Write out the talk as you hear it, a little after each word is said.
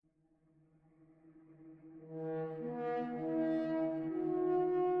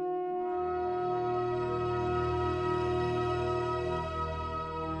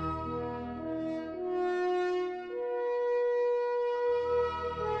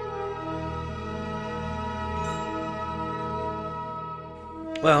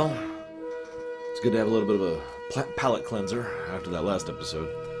Well, it's good to have a little bit of a palate cleanser after that last episode.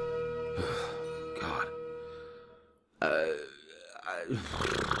 God.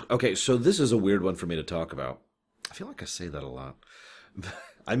 Okay, so this is a weird one for me to talk about. I feel like I say that a lot.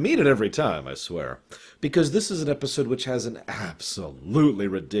 I mean it every time, I swear. Because this is an episode which has an absolutely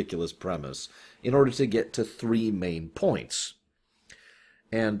ridiculous premise in order to get to three main points.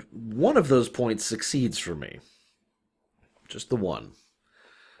 And one of those points succeeds for me. Just the one.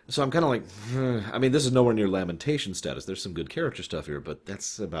 So I'm kind of like, I mean, this is nowhere near Lamentation status. There's some good character stuff here, but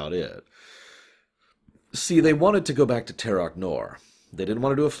that's about it. See, they wanted to go back to Terok Nor. They didn't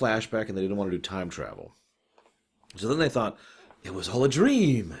want to do a flashback, and they didn't want to do time travel. So then they thought, it was all a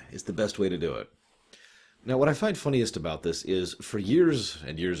dream is the best way to do it. Now, what I find funniest about this is, for years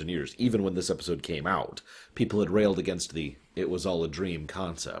and years and years, even when this episode came out, people had railed against the it was all a dream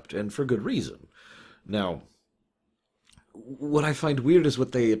concept, and for good reason. Now, what I find weird is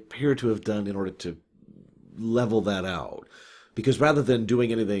what they appear to have done in order to level that out. Because rather than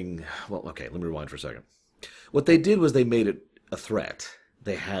doing anything... Well, okay, let me rewind for a second. What they did was they made it a threat.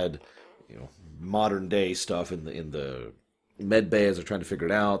 They had, modern-day stuff in the med bay as they're trying to figure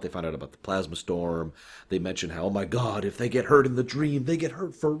it out. They find out about the plasma storm. They mention how, oh my god, if they get hurt in the dream, they get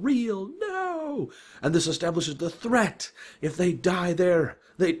hurt for real. No! And this establishes the threat. If they die there,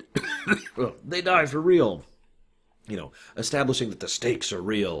 they die for real. Establishing that the stakes are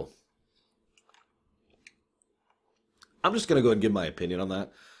real. I'm just going to go ahead and give my opinion on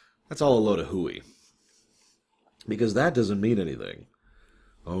that. That's all a load of hooey. Because that doesn't mean anything.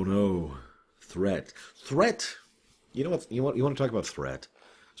 Oh no. Threat. Threat! You know what? You want to talk about threat?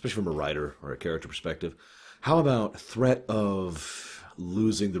 Especially from a writer or a character perspective. How about threat of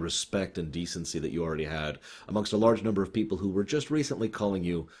losing the respect and decency that you already had amongst a large number of people who were just recently calling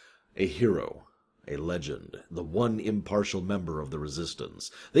you a hero? A legend, the one impartial member of the Resistance.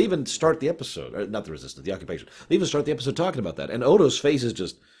 They even start the episode, or not the Resistance, the Occupation. They even start the episode talking about that. And Odo's face is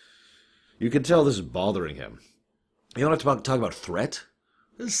just, you can tell this is bothering him. You want to talk about threat?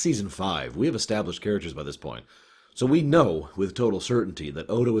 This is season 5. We have established characters by this point. So we know with total certainty that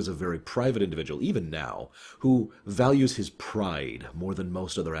Odo is a very private individual, even now, who values his pride more than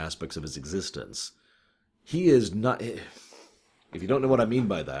most other aspects of his existence. He is not... If you don't know what I mean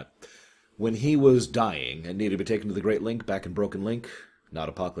by that... When he was dying and needed to be taken to the Great Link back in Broken Link, not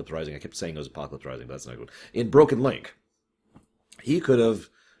Apocalypse Rising, I kept saying it was Apocalypse Rising, but that's not good. In Broken Link, he could have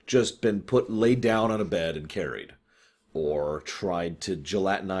just been laid down on a bed and carried, or tried to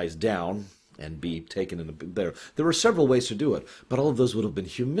gelatinize down and be taken in there. There were several ways to do it, but all of those would have been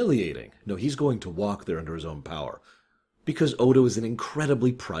humiliating. No, he's going to walk there under his own power, because Odo is an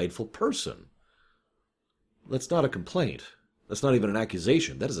incredibly prideful person. That's not a complaint. That's not even an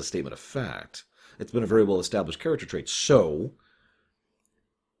accusation. That is a statement of fact. It's been a very well-established character trait. So,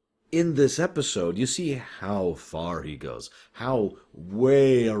 in this episode, you see how far he goes. How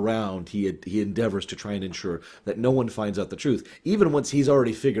way around he endeavors to try and ensure that no one finds out the truth. Even once he's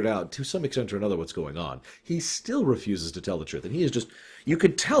already figured out, to some extent or another, what's going on, he still refuses to tell the truth. And he is just... You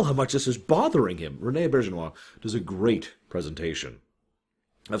could tell how much this is bothering him. René Auberjonois does a great presentation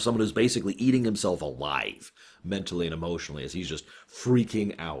of someone who's basically eating himself alive, mentally and emotionally, as he's just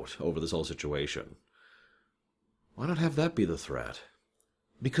freaking out over this whole situation. Why not have that be the threat?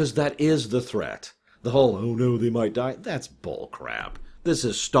 Because that is the threat. The whole, oh no, they might die, that's bullcrap. This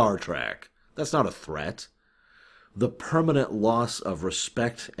is Star Trek. That's not a threat. The permanent loss of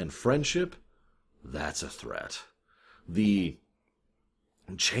respect and friendship, that's a threat. The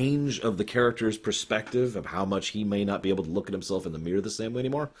change of the character's perspective of how much he may not be able to look at himself in the mirror the same way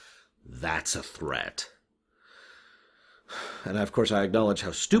anymore, that's a threat. And of course I acknowledge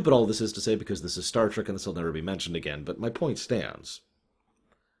how stupid all this is to say because this is Star Trek and this will never be mentioned again, but my point stands.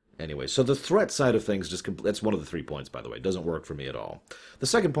 Anyway, so the threat side of things, that's one of the 3 points, by the way. It doesn't work for me at all. The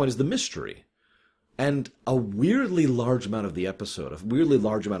second point is the mystery. And a weirdly large amount of the episode, a weirdly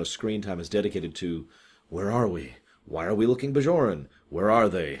large amount of screen time is dedicated to, where are we? Why are we looking Bajoran? Where are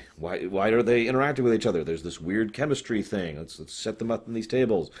they? Why are they interacting with each other? There's this weird chemistry thing. Let's set them up in these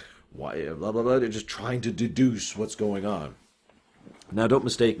tables. Why? Blah, blah, blah. They're just trying to deduce what's going on. Now, don't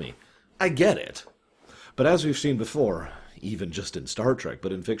mistake me. I get it. But as we've seen before, even just in Star Trek,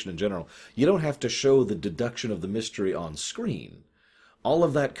 but in fiction in general, you don't have to show the deduction of the mystery on screen. All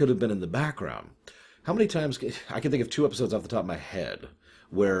of that could have been in the background. How many times... I can think of 2 episodes off the top of my head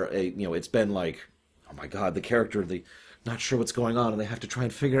where, it's been like, oh my god, the character, not sure what's going on, and they have to try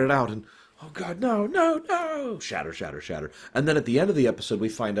and figure it out, and, oh god, no, no, no! Shatter, shatter, shatter. And then at the end of the episode, we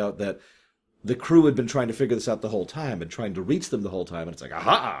find out that the crew had been trying to figure this out the whole time, and trying to reach them the whole time, and it's like,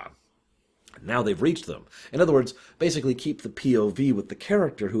 aha! Now they've reached them. In other words, basically keep the POV with the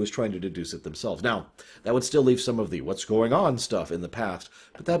character who is trying to deduce it themselves. Now, that would still leave some of the what's going on stuff in the past,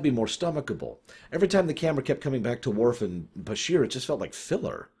 but that'd be more stomachable. Every time the camera kept coming back to Worf and Bashir, it just felt like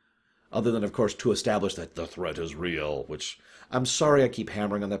filler. Other than, of course, to establish that the threat is real, which I'm sorry I keep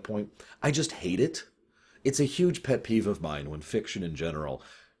hammering on that point. I just hate it. It's a huge pet peeve of mine when fiction in general,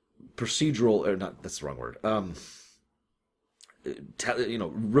 procedural, or not, that's the wrong word,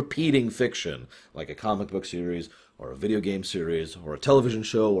 repeating fiction, like a comic book series, or a video game series, or a television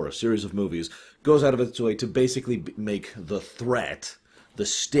show, or a series of movies, goes out of its way to basically make the threat, the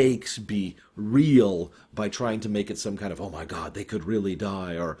stakes be real by trying to make it some kind of, oh my god, they could really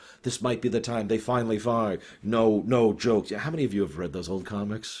die, or this might be the time they finally find. No jokes. How many of you have read those old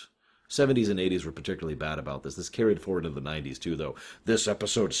comics? 70s and 80s were particularly bad about this. This carried forward into the 90s too, though. This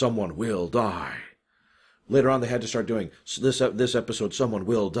episode, someone will die. Later on, they had to start doing, this episode, someone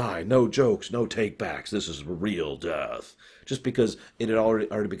will die. No jokes, no take-backs. This is real death. Just because it had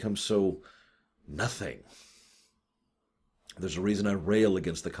already become so nothing. There's a reason I rail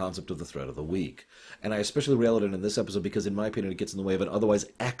against the concept of the threat of the week. And I especially rail at it in this episode because, in my opinion, it gets in the way of an otherwise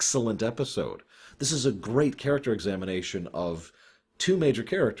excellent episode. This is a great character examination of two major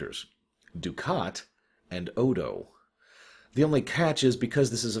characters, Dukat and Odo. The only catch is,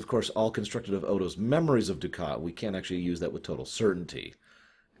 because this is, of course, all constructed of Odo's memories of Dukat, we can't actually use that with total certainty.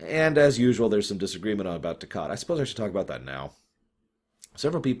 And, as usual, there's some disagreement about Dukat. I suppose I should talk about that now.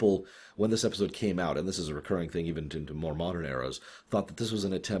 Several people, when this episode came out, and this is a recurring thing even into more modern eras, thought that this was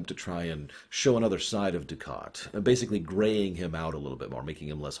an attempt to try and show another side of Dukat, basically graying him out a little bit more, making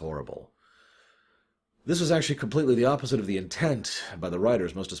him less horrible. This was actually completely the opposite of the intent by the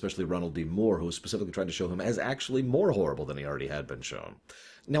writers, most especially Ronald D. Moore, who was specifically trying to show him as actually more horrible than he already had been shown.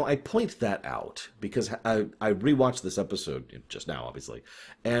 Now, I point that out because I rewatched this episode, just now, obviously,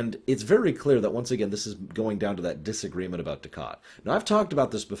 and it's very clear that, once again, this is going down to that disagreement about Dukat. Now, I've talked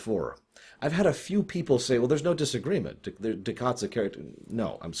about this before. I've had a few people say, well, there's no disagreement. Dukat's a character.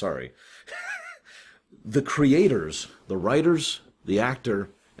 No, I'm sorry. The creators, the writers, the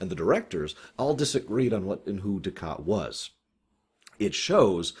actor, and the directors all disagreed on what and who Dukat was. It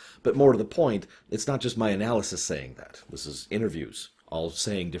shows, but more to the point, it's not just my analysis saying that. This is interviews, all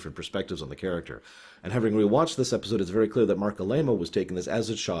saying different perspectives on the character. And having rewatched this episode, it's very clear that Mark Alemo was taking this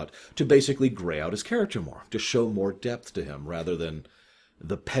as a shot to basically gray out his character more, to show more depth to him, rather than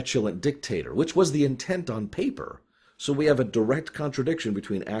the petulant dictator, which was the intent on paper. So we have a direct contradiction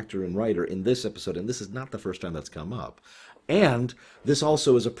between actor and writer in this episode, and this is not the first time that's come up. And this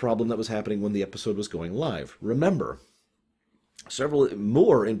also is a problem that was happening when the episode was going live. Remember,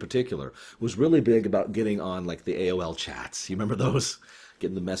 Moore in particular was really big about getting on like the AOL chats. You remember those?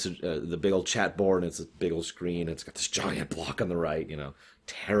 Getting the message, the big old chat board, and it's a big old screen. It's got this giant block on the right,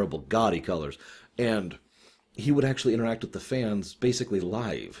 terrible, gaudy colors. And he would actually interact with the fans basically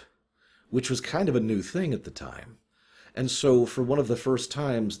live, which was kind of a new thing at the time. And so, for one of the first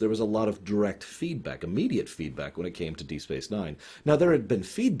times, there was a lot of direct feedback, immediate feedback, when it came to Deep Space Nine. Now, there had been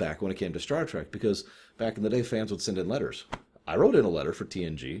feedback when it came to Star Trek, because back in the day, fans would send in letters. I wrote in a letter for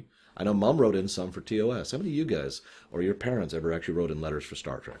TNG. I know Mom wrote in some for TOS. How many of you guys, or your parents, ever actually wrote in letters for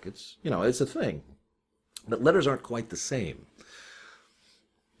Star Trek? It's a thing. But letters aren't quite the same.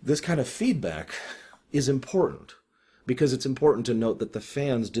 This kind of feedback is important, because it's important to note that the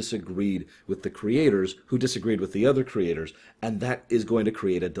fans disagreed with the creators, who disagreed with the other creators, and that is going to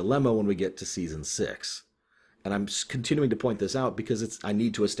create a dilemma when we get to Season 6. And I'm continuing to point this out because I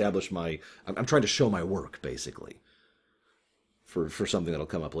need to establish I'm trying to show my work, basically, for something that'll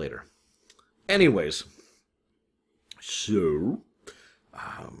come up later. Anyways, so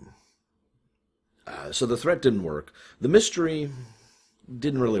the threat didn't work. The mystery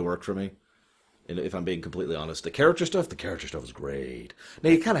didn't really work for me. And if I'm being completely honest, the character stuff is great. Now,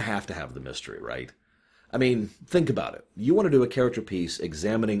 you kind of have to have the mystery, right? I mean, think about it. You want to do a character piece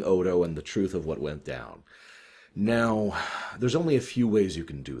examining Odo and the truth of what went down. Now, there's only a few ways you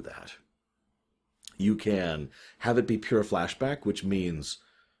can do that. You can have it be pure flashback, which means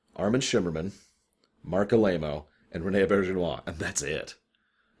Armin Shimmerman, Mark Alemo, and Renee Auberjonois, and that's it.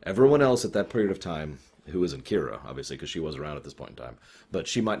 Everyone else at that period of time, who isn't Kira, obviously, because she was around at this point in time, but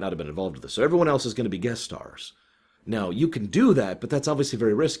she might not have been involved with this. So everyone else is going to be guest stars. Now, you can do that, but that's obviously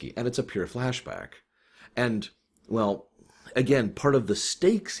very risky, and it's a pure flashback. And, well, again, part of the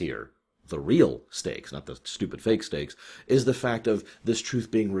stakes here, the real stakes, not the stupid fake stakes, is the fact of this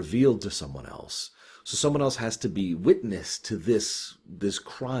truth being revealed to someone else. So someone else has to be witness to this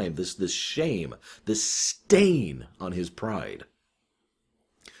crime, this shame, this stain on his pride.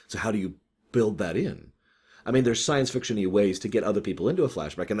 So how do you build that in? I mean, there's science fiction-y ways to get other people into a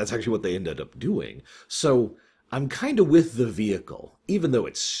flashback, and that's actually what they ended up doing. So I'm kind of with the vehicle, even though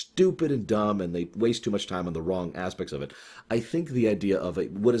it's stupid and dumb and they waste too much time on the wrong aspects of it. I think the idea of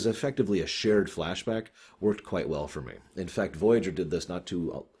what is effectively a shared flashback worked quite well for me. In fact, Voyager did this not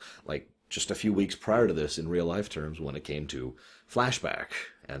too, just a few weeks prior to this in real life terms when it came to flashback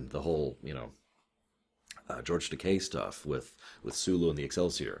and the whole, George Takei stuff with Sulu and the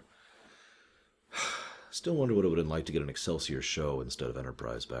Excelsior. Still wonder what it would have been like to get an Excelsior show instead of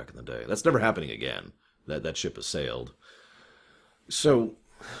Enterprise back in the day. That's never happening again. That ship has sailed. So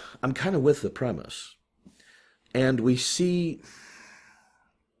I'm kind of with the premise. And we see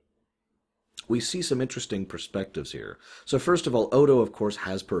some interesting perspectives here. So first of all, Odo, of course,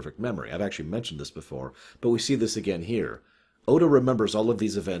 has perfect memory. I've actually mentioned this before, but we see this again here. Odo remembers all of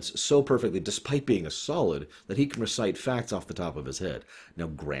these events so perfectly, despite being a solid, that he can recite facts off the top of his head. Now,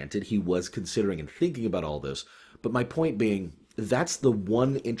 granted, he was considering and thinking about all this, but my point being, that's the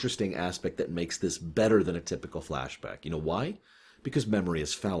one interesting aspect that makes this better than a typical flashback. You know why? Because memory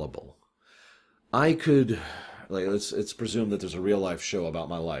is fallible. I could, let's presume that there's a real life show about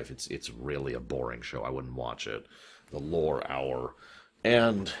my life. It's really a boring show. I wouldn't watch it. The Lore Hour.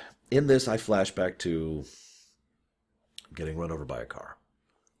 And in this, I flash back to getting run over by a car.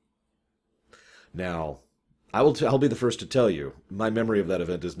 Now, I'll be the first to tell you, my memory of that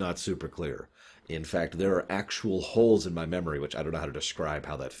event is not super clear. In fact, there are actual holes in my memory, which I don't know how to describe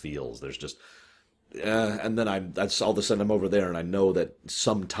how that feels. There's just, and then that's all of a sudden I'm over there, and I know that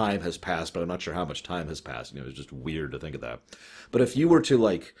some time has passed, but I'm not sure how much time has passed. It's just weird to think of that. But if you were to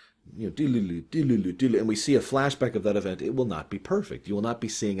and we see a flashback of that event, it will not be perfect. You will not be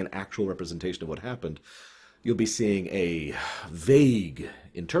seeing an actual representation of what happened. You'll be seeing a vague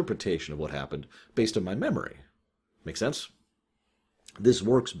interpretation of what happened based on my memory. Make sense? This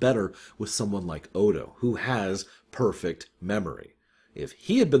works better with someone like Odo, who has perfect memory. If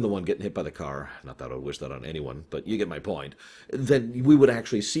he had been the one getting hit by the car, not that I would wish that on anyone, but you get my point, then we would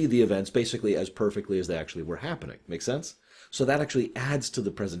actually see the events basically as perfectly as they actually were happening. Make sense? So that actually adds to the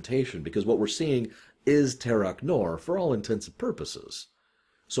presentation, because what we're seeing is Terok Nor for all intents and purposes.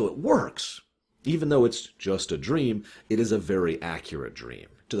 So it works. Even though it's just a dream, it is a very accurate dream,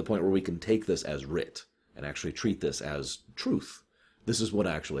 to the point where we can take this as writ and actually treat this as truth. This is what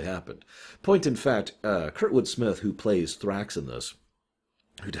actually happened. Point in fact, Kurtwood Smith, who plays Thrax in this,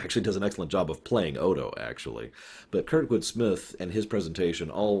 who actually does an excellent job of playing Odo, actually, but Kurtwood Smith and his presentation,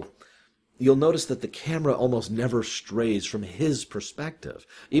 you'll notice that the camera almost never strays from his perspective,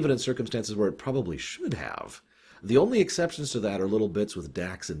 even in circumstances where it probably should have. The only exceptions to that are little bits with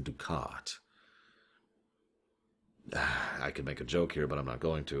Dax and Dukat. I could make a joke here, but I'm not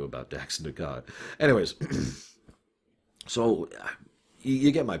going to, about Dax and Dukat. Anyways, so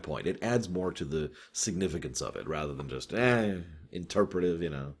you get my point. It adds more to the significance of it, rather than just, interpretive,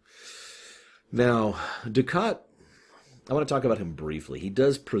 Now, Dukat, I want to talk about him briefly. He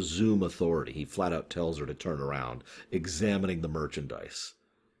does presume authority. He flat out tells her to turn around, examining the merchandise.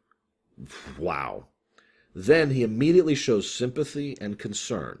 Wow. Then he immediately shows sympathy and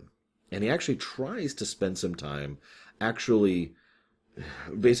concern. And he actually tries to spend some time actually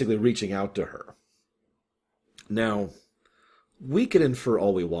basically reaching out to her. Now, we can infer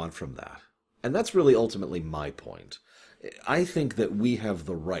all we want from that. And that's really ultimately my point. I think that we have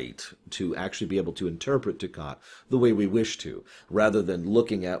the right to actually be able to interpret Dukat the way we wish to, rather than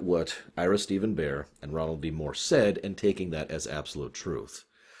looking at what Ira Stephen Bear and Ronald D. Moore said and taking that as absolute truth.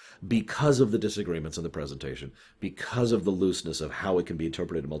 Because of the disagreements in the presentation, because of the looseness of how it can be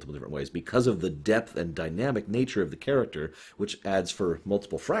interpreted in multiple different ways, because of the depth and dynamic nature of the character, which adds for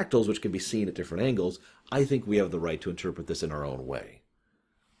multiple fractals, which can be seen at different angles, I think we have the right to interpret this in our own way.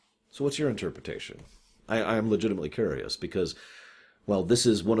 So what's your interpretation? I am legitimately curious, because, well, this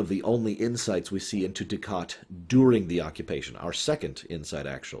is one of the only insights we see into Dukat during the occupation. Our second insight,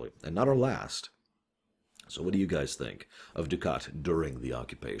 actually, and not our last. So what do you guys think of Dukat during the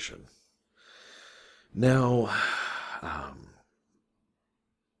occupation? Now,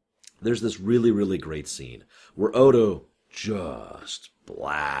 there's this really, really great scene where Odo just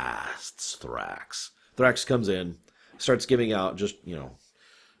blasts Thrax. Thrax comes in, starts giving out just,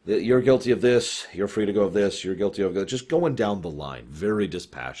 you're guilty of this, you're free to go of this, you're guilty of that. Just going down the line. Very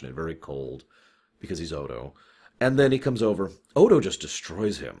dispassionate, very cold, because he's Odo. And then he comes over. Odo just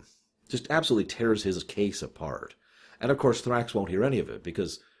destroys him. Just absolutely tears his case apart. And of course, Thrax won't hear any of it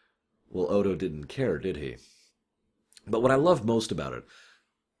because, well, Odo didn't care, did he? But what I love most about it,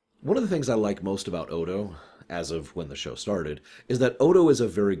 one of the things I like most about Odo, as of when the show started, is that Odo is a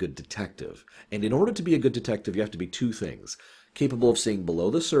very good detective. And in order to be a good detective, you have to be two things: capable of seeing below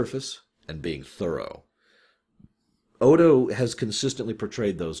the surface and being thorough. Odo has consistently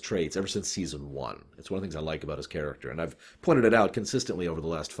portrayed those traits ever since season 1. It's one of the things I like about his character, and I've pointed it out consistently over the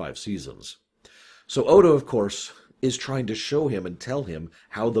last 5 seasons. So Odo, of course, is trying to show him and tell him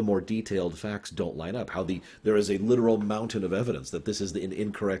how the more detailed facts don't line up, how there is a literal mountain of evidence that this is an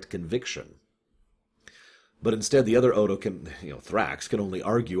incorrect conviction. But instead, the other Odo Thrax, can only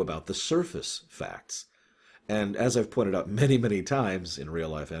argue about the surface facts. And as I've pointed out many, many times in real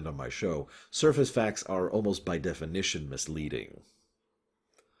life and on my show, surface facts are almost by definition misleading.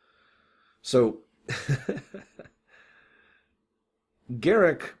 So,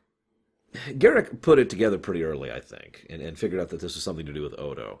 Garrick put it together pretty early, I think, and figured out that this was something to do with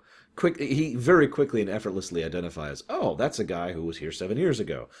Odo. He very quickly and effortlessly identifies, oh, that's a guy who was here 7 years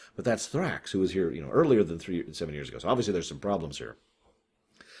ago, but that's Thrax, who was here, earlier than 7 years ago. So obviously there's some problems here.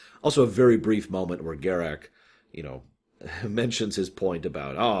 Also, a very brief moment where Garrick, mentions his point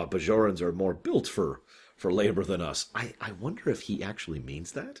about, Bajorans are more built for labor than us. I wonder if he actually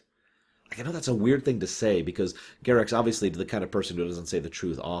means that. I know that's a weird thing to say, because Garrick's obviously the kind of person who doesn't say the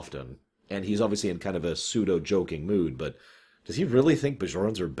truth often, and he's obviously in kind of a pseudo-joking mood, but does he really think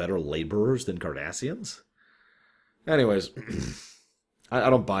Bajorans are better laborers than Cardassians? Anyways, I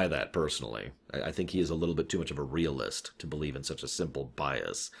don't buy that personally. I think he is a little bit too much of a realist to believe in such a simple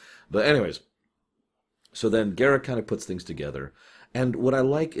bias. But anyways, so then Garrick kind of puts things together, and what I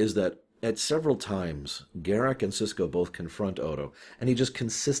like is that at several times, Garrick and Sisko both confront Odo, and he just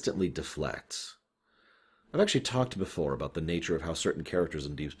consistently deflects. I've actually talked before about the nature of how certain characters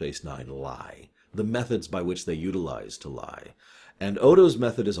in Deep Space Nine lie, the methods by which they utilize to lie. And Odo's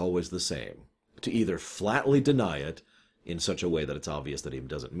method is always the same, to either flatly deny it, in such a way that it's obvious that he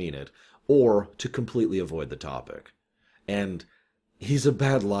doesn't mean it, or to completely avoid the topic. And he's a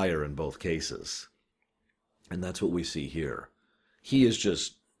bad liar in both cases. And that's what we see here. He is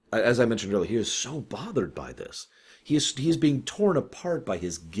just, as I mentioned earlier, he is so bothered by this. He is being torn apart by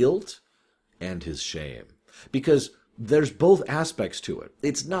his guilt and his shame. Because there's both aspects to it.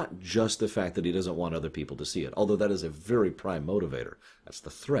 It's not just the fact that he doesn't want other people to see it, although that is a very prime motivator. That's the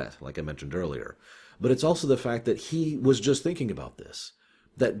threat, like I mentioned earlier. But it's also the fact that he was just thinking about this.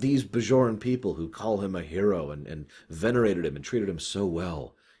 That these Bajoran people who call him a hero and venerated him and treated him so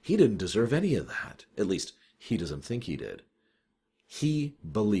well, he didn't deserve any of that. At least, he doesn't think he did. He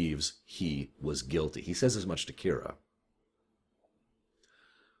believes he was guilty. He says as much to Kira.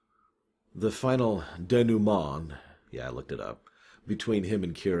 The final denouement, I looked it up, between him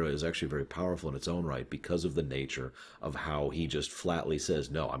and Kira is actually very powerful in its own right because of the nature of how he just flatly says,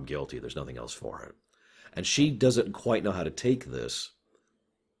 no, I'm guilty, there's nothing else for it. And she doesn't quite know how to take this.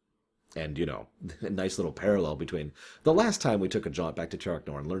 And, a nice little parallel between the last time we took a jaunt back to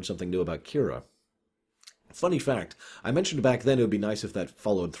Charknor and learned something new about Kira. Funny fact, I mentioned back then it would be nice if that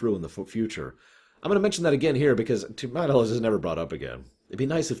followed through in the future. I'm going to mention that again here because, to my knowledge, this is never brought up again. It'd be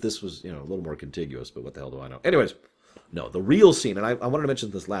nice if this was, a little more contiguous, but what the hell do I know? Anyways, no, the real scene, and I wanted to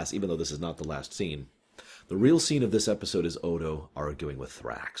mention this last, even though this is not the last scene. The real scene of this episode is Odo arguing with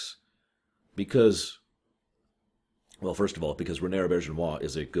Thrax. Because, well, first of all, because Rene Auberjonois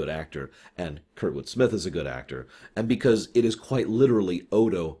is a good actor, and Kurtwood Smith is a good actor, and because it is quite literally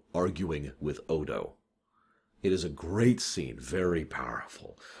Odo arguing with Odo. It is a great scene, very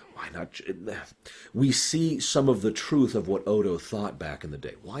powerful. Why not? We see some of the truth of what Odo thought back in the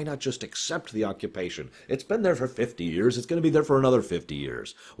day. Why not just accept the occupation? It's been there for 50 years. It's going to be there for another 50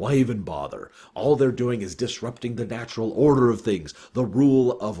 years. Why even bother? All they're doing is disrupting the natural order of things, the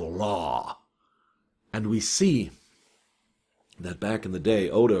rule of law. And we see that back in the day,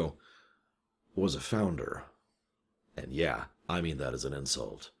 Odo was a founder. And I mean that as an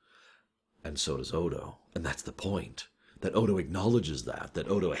insult. And so does Odo. And that's the point. That Odo acknowledges that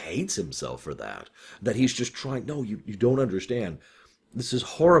Odo hates himself for that he's just trying, no, you don't understand. This is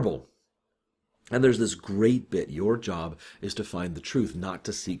horrible. And there's this great bit, your job is to find the truth, not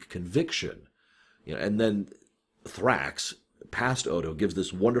to seek conviction. And then Thrax, past Odo, gives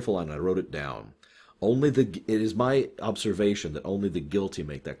this wonderful line, and I wrote it down. It is my observation that only the guilty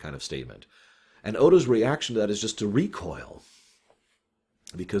make that kind of statement. And Odo's reaction to that is just to recoil.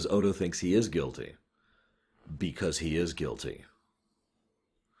 Because Odo thinks he is guilty. Because he is guilty.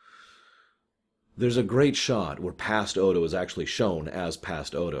 There's a great shot where past Odo is actually shown as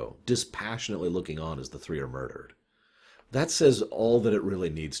past Odo, dispassionately looking on as the three are murdered. That says all that it really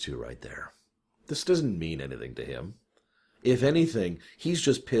needs to right there. This doesn't mean anything to him. If anything, he's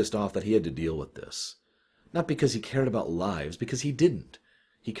just pissed off that he had to deal with this. Not because he cared about lives, because he didn't.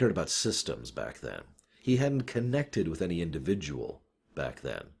 He cared about systems back then. He hadn't connected with any individual back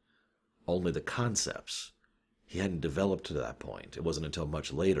then. Only the concepts. he hadn't developed to that point. It wasn't until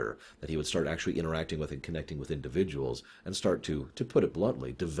much later that he would start actually interacting with and connecting with individuals and start to put it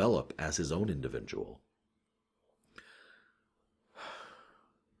bluntly, develop as his own individual.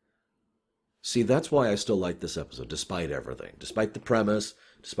 See, that's why I still like this episode, despite everything. Despite the premise,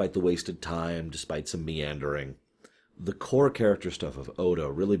 despite the wasted time, despite some meandering. The core character stuff of Oda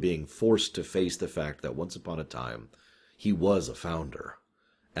really being forced to face the fact that once upon a time, he was a founder.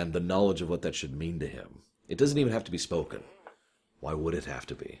 And the knowledge of what that should mean to him. It doesn't even have to be spoken. Why would it have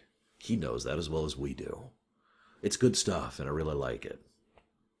to be? He knows that as well as we do. It's good stuff, and I really like it.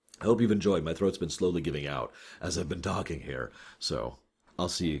 I hope you've enjoyed. My throat's been slowly giving out as I've been talking here. So, I'll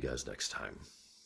see you guys next time.